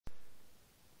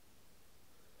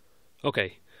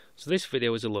Okay, so this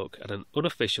video is a look at an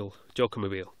unofficial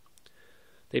Jokermobile.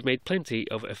 They've made plenty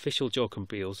of official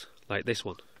Jokermobiles like this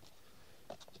one,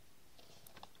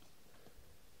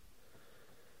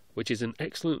 which is an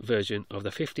excellent version of the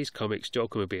 50s comics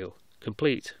Jokermobile,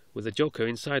 complete with the Joker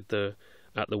inside there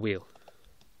at the wheel.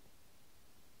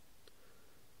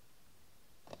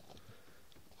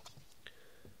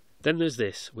 Then there's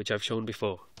this, which I've shown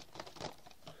before.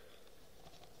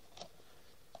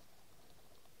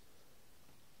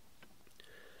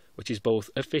 Which is both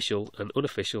official and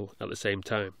unofficial at the same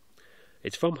time.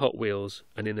 It's from Hot Wheels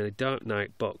and in a Dark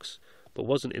Knight box, but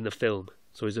wasn't in the film,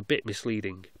 so is a bit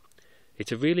misleading.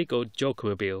 It's a really good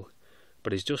Jokermobile,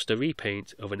 but is just a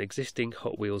repaint of an existing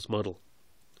Hot Wheels model.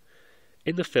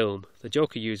 In the film, the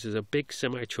Joker uses a big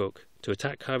semi-truck to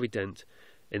attack Harvey Dent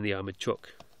in the armoured truck.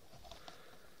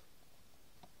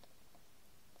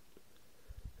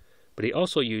 But he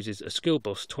also uses a school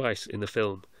bus twice in the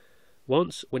film.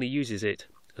 Once when he uses it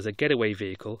as a getaway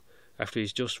vehicle after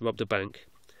he's just robbed a bank,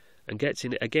 and gets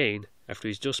in it again after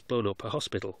he's just blown up a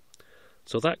hospital.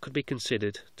 So that could be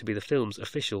considered to be the film's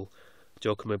official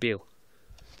Jokermobile.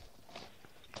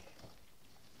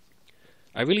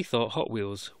 I really thought Hot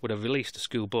Wheels would have released a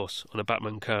school bus on a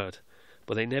Batman card,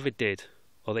 but they never did,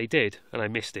 or they did and I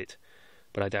missed it,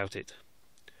 but I doubt it.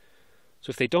 So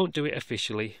if they don't do it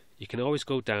officially, you can always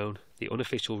go down the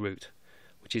unofficial route,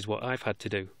 which is what I've had to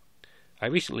do. I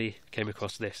recently came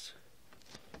across this.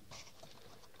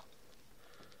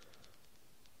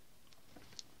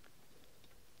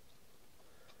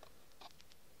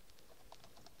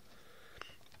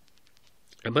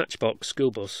 A Matchbox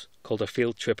school bus called a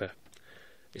Field Tripper.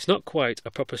 It's not quite a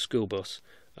proper school bus,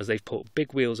 as they've put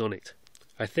big wheels on it,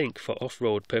 I think for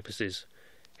off-road purposes,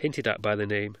 hinted at by the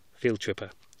name Field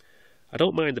Tripper. I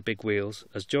don't mind the big wheels,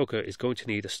 as Joker is going to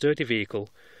need a sturdy vehicle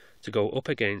to go up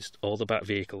against all the Bat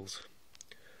vehicles.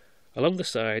 Along the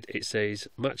side it says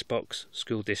Matchbox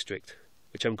School District,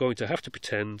 which I'm going to have to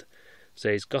pretend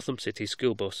says Gotham City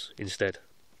School Bus instead.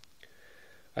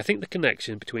 I think the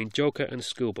connection between Joker and a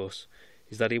school bus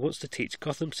is that he wants to teach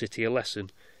Gotham City a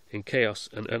lesson in chaos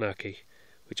and anarchy,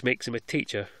 which makes him a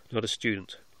teacher, not a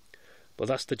student. But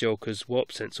that's the Joker's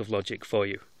warped sense of logic for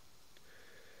you.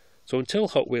 So until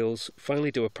Hot Wheels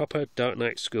finally do a proper Dark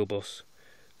Knight school bus,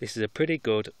 this is a pretty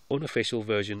good unofficial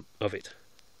version of it.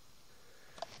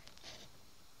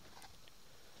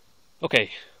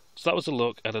 Okay, so that was a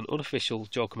look at an unofficial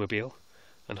Jokermobile,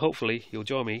 and hopefully you'll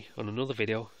join me on another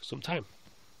video sometime.